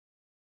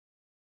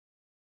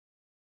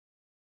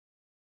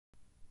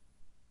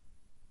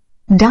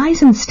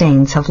Dyes and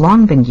stains have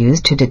long been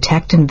used to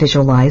detect and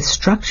visualize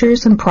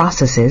structures and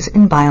processes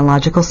in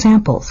biological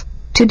samples.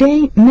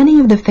 Today, many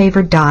of the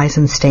favored dyes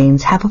and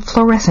stains have a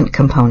fluorescent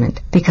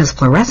component because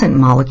fluorescent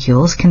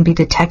molecules can be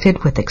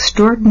detected with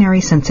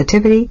extraordinary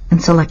sensitivity and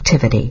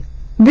selectivity.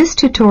 This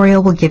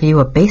tutorial will give you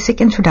a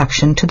basic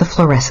introduction to the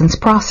fluorescence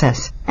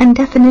process and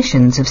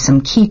definitions of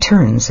some key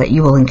terms that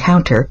you will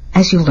encounter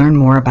as you learn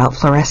more about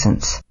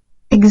fluorescence.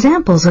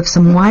 Examples of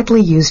some widely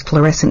used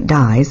fluorescent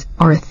dyes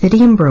are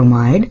ethidium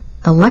bromide,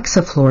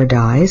 alexafluor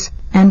dyes,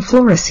 and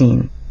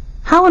fluorescein.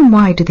 How and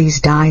why do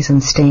these dyes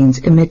and stains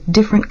emit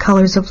different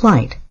colors of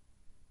light?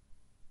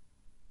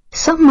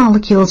 Some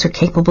molecules are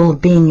capable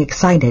of being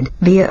excited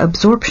via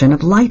absorption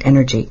of light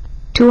energy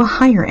to a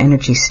higher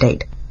energy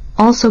state,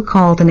 also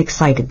called an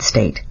excited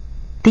state.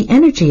 The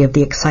energy of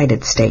the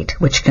excited state,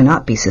 which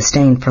cannot be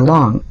sustained for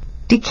long,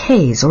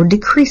 decays or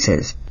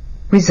decreases,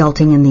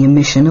 resulting in the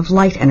emission of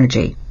light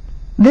energy.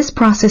 This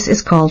process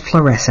is called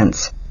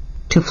fluorescence.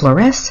 To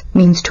fluoresce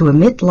means to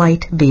emit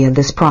light via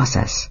this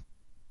process.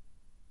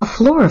 A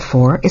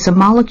fluorophore is a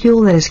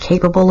molecule that is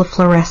capable of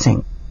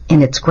fluorescing.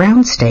 In its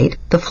ground state,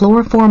 the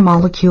fluorophore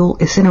molecule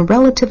is in a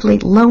relatively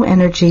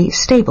low-energy,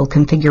 stable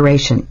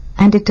configuration,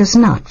 and it does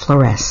not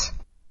fluoresce.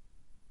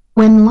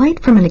 When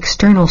light from an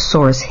external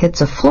source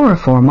hits a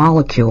fluorophore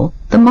molecule,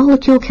 the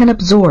molecule can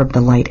absorb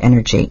the light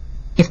energy.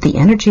 If the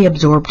energy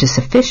absorbed is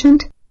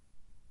sufficient,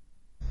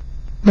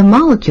 the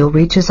molecule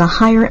reaches a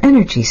higher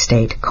energy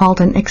state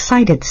called an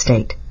excited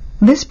state.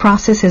 This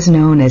process is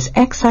known as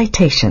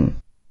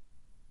excitation.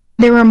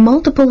 There are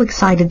multiple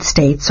excited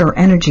states or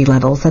energy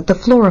levels that the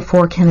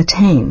fluorophore can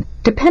attain,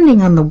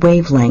 depending on the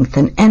wavelength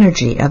and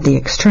energy of the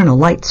external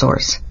light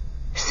source.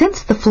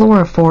 Since the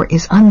fluorophore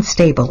is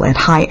unstable at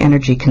high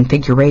energy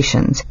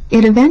configurations,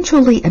 it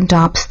eventually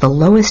adopts the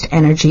lowest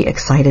energy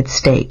excited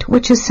state,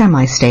 which is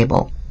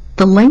semi-stable.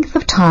 The length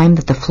of time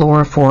that the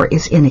fluorophore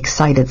is in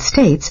excited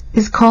states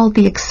is called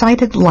the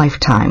excited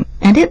lifetime,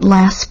 and it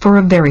lasts for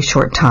a very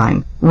short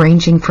time,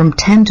 ranging from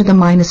 10 to the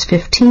minus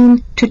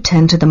 15 to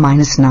 10 to the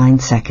minus 9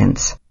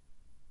 seconds.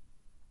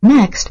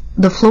 Next,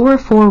 the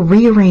fluorophore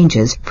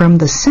rearranges from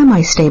the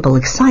semi-stable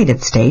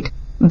excited state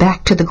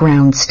back to the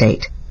ground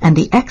state, and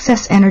the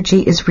excess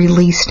energy is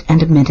released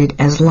and emitted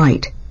as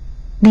light.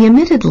 The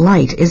emitted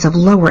light is of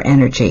lower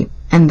energy,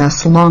 and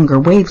thus longer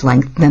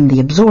wavelength than the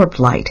absorbed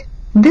light.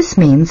 This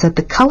means that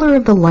the color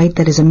of the light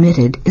that is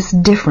emitted is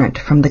different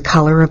from the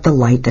color of the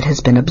light that has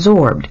been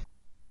absorbed.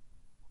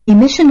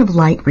 Emission of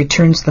light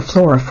returns the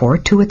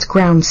fluorophore to its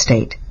ground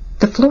state.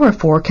 The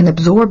fluorophore can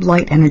absorb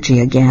light energy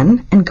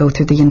again and go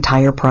through the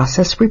entire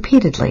process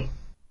repeatedly.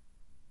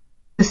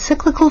 The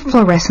cyclical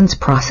fluorescence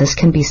process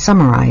can be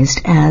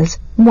summarized as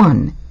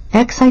 1.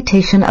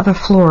 Excitation of a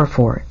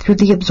fluorophore through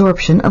the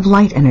absorption of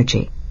light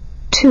energy.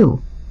 2.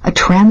 A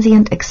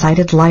transient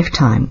excited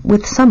lifetime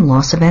with some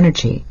loss of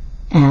energy.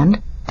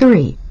 And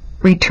 3.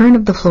 Return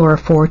of the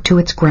fluorophore to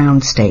its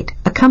ground state,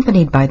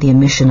 accompanied by the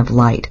emission of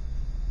light.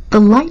 The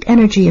light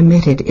energy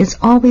emitted is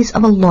always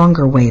of a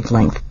longer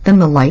wavelength than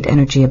the light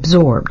energy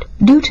absorbed,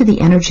 due to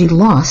the energy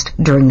lost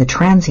during the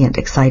transient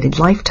excited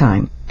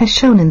lifetime, as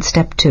shown in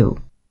Step 2.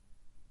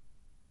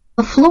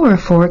 A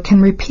fluorophore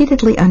can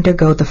repeatedly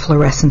undergo the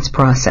fluorescence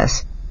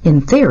process,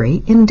 in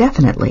theory,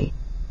 indefinitely.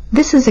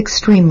 This is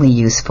extremely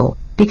useful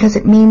because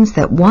it means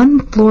that one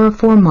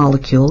fluorophore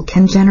molecule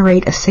can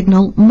generate a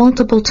signal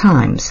multiple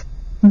times.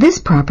 This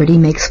property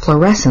makes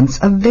fluorescence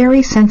a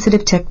very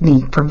sensitive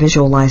technique for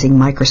visualizing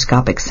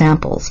microscopic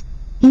samples.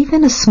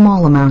 Even a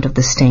small amount of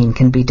the stain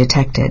can be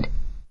detected.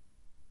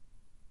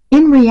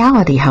 In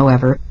reality,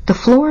 however, the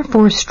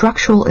fluorophore's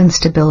structural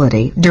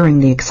instability during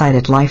the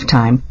excited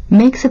lifetime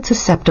makes it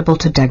susceptible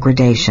to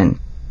degradation.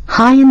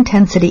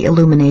 High-intensity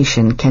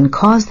illumination can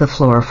cause the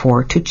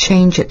fluorophore to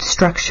change its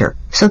structure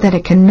so that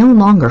it can no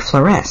longer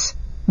fluoresce.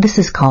 This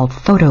is called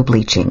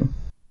photobleaching.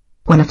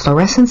 When a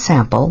fluorescent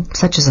sample,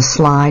 such as a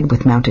slide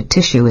with mounted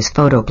tissue, is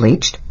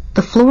photobleached,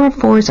 the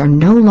fluorophores are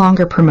no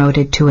longer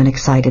promoted to an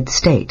excited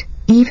state,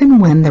 even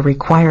when the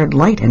required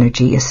light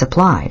energy is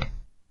supplied.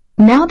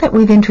 Now that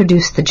we've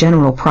introduced the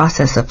general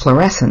process of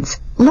fluorescence,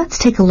 let's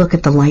take a look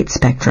at the light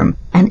spectrum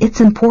and its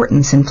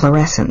importance in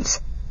fluorescence.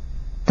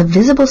 The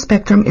visible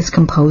spectrum is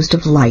composed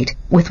of light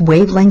with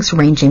wavelengths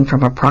ranging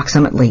from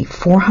approximately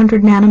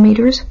 400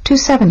 nanometers to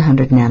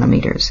 700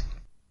 nanometers.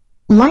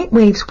 Light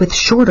waves with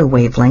shorter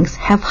wavelengths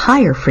have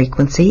higher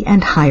frequency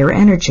and higher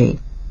energy.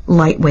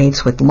 Light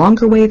waves with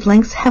longer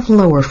wavelengths have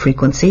lower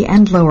frequency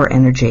and lower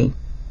energy.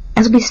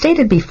 As we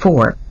stated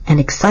before, an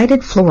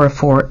excited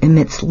fluorophore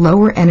emits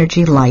lower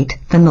energy light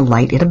than the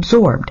light it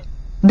absorbed.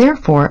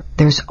 Therefore,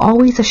 there's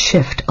always a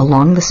shift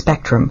along the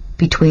spectrum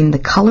between the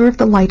color of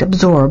the light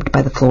absorbed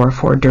by the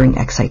fluorophore during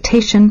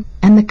excitation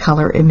and the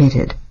color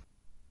emitted.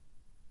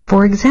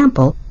 For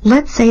example,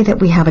 let's say that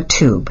we have a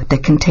tube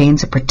that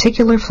contains a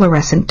particular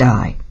fluorescent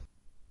dye.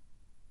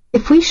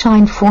 If we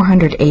shine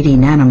 480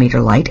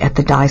 nanometer light at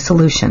the dye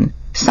solution,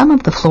 some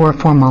of the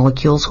fluorophore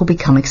molecules will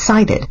become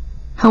excited.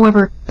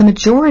 However, the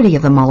majority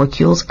of the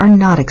molecules are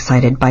not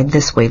excited by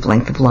this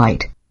wavelength of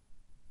light.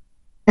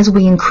 As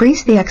we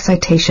increase the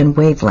excitation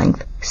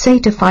wavelength, say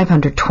to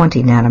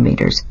 520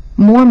 nanometers,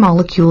 more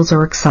molecules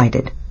are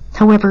excited.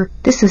 However,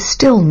 this is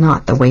still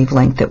not the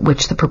wavelength at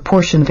which the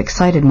proportion of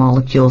excited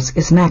molecules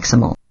is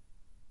maximal.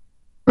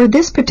 For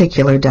this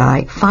particular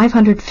dye,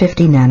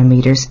 550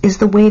 nanometers is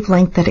the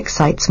wavelength that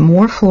excites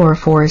more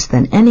fluorophores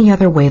than any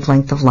other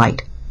wavelength of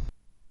light.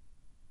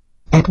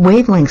 At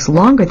wavelengths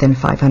longer than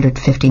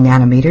 550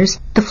 nanometers,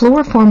 the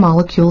fluorophore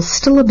molecules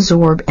still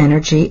absorb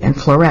energy and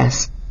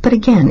fluoresce, but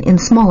again in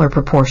smaller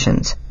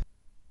proportions.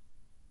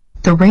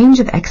 The range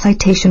of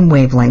excitation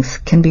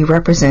wavelengths can be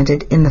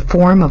represented in the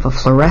form of a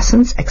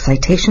fluorescence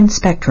excitation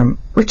spectrum,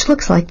 which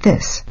looks like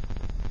this.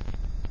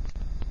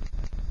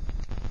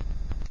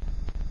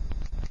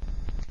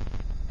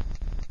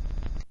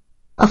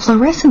 A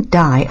fluorescent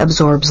dye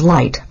absorbs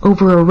light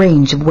over a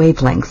range of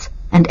wavelengths,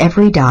 and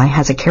every dye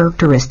has a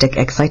characteristic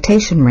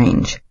excitation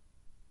range.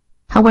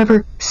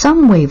 However,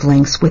 some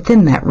wavelengths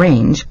within that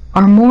range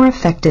are more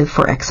effective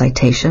for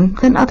excitation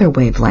than other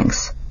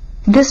wavelengths.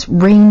 This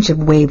range of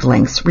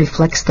wavelengths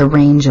reflects the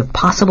range of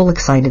possible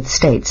excited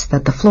states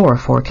that the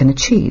fluorophore can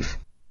achieve.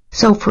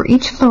 So for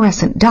each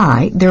fluorescent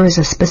dye, there is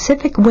a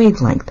specific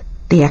wavelength,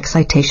 the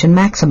excitation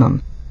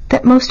maximum,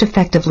 that most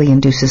effectively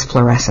induces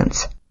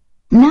fluorescence.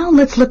 Now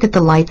let's look at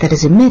the light that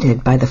is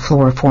emitted by the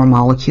fluorophore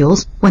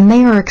molecules when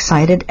they are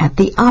excited at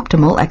the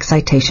optimal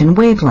excitation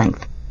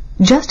wavelength.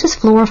 Just as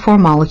fluorophore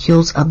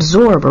molecules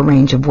absorb a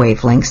range of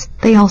wavelengths,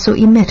 they also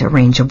emit a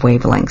range of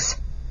wavelengths.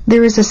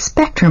 There is a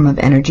spectrum of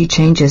energy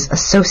changes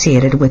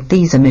associated with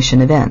these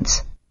emission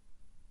events.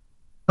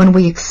 When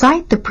we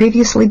excite the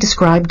previously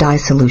described dye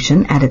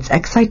solution at its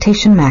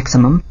excitation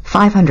maximum,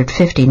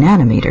 550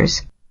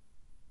 nanometers,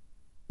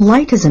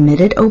 light is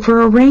emitted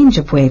over a range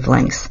of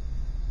wavelengths.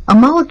 A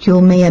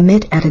molecule may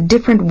emit at a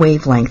different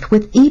wavelength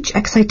with each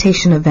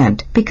excitation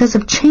event because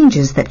of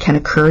changes that can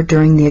occur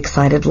during the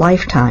excited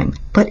lifetime,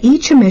 but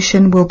each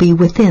emission will be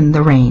within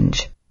the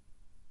range.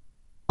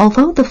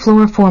 Although the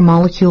fluorophore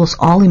molecules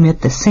all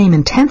emit the same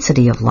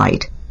intensity of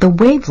light, the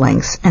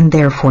wavelengths, and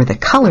therefore the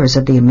colors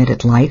of the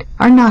emitted light,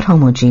 are not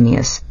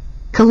homogeneous.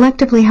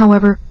 Collectively,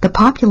 however, the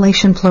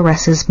population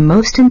fluoresces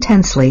most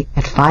intensely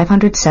at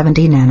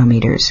 570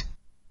 nanometers.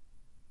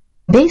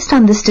 Based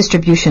on this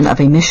distribution of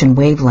emission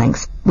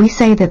wavelengths, we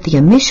say that the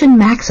emission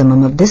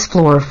maximum of this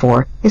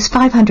fluorophore is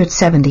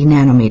 570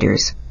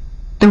 nanometers.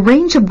 The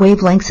range of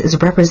wavelengths is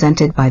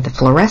represented by the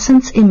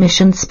fluorescence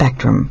emission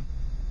spectrum.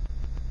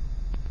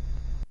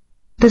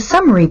 The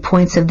summary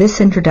points of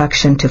this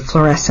introduction to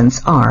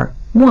fluorescence are: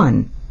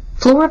 1.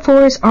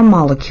 Fluorophores are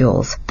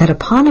molecules that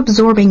upon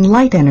absorbing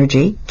light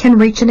energy can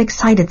reach an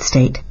excited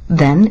state,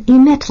 then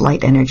emit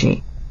light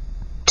energy.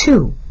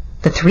 2.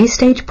 The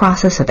three-stage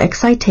process of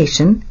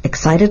excitation,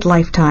 excited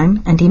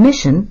lifetime, and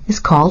emission is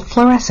called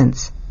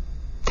fluorescence.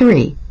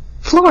 3.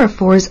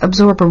 Fluorophores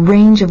absorb a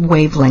range of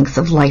wavelengths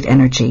of light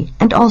energy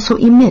and also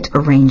emit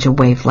a range of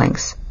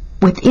wavelengths.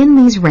 Within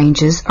these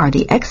ranges are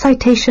the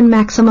excitation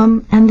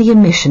maximum and the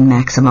emission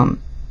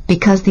maximum.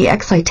 Because the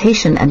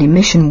excitation and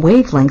emission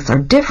wavelengths are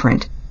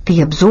different,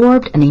 the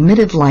absorbed and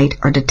emitted light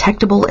are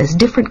detectable as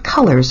different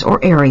colors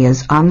or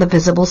areas on the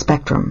visible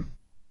spectrum.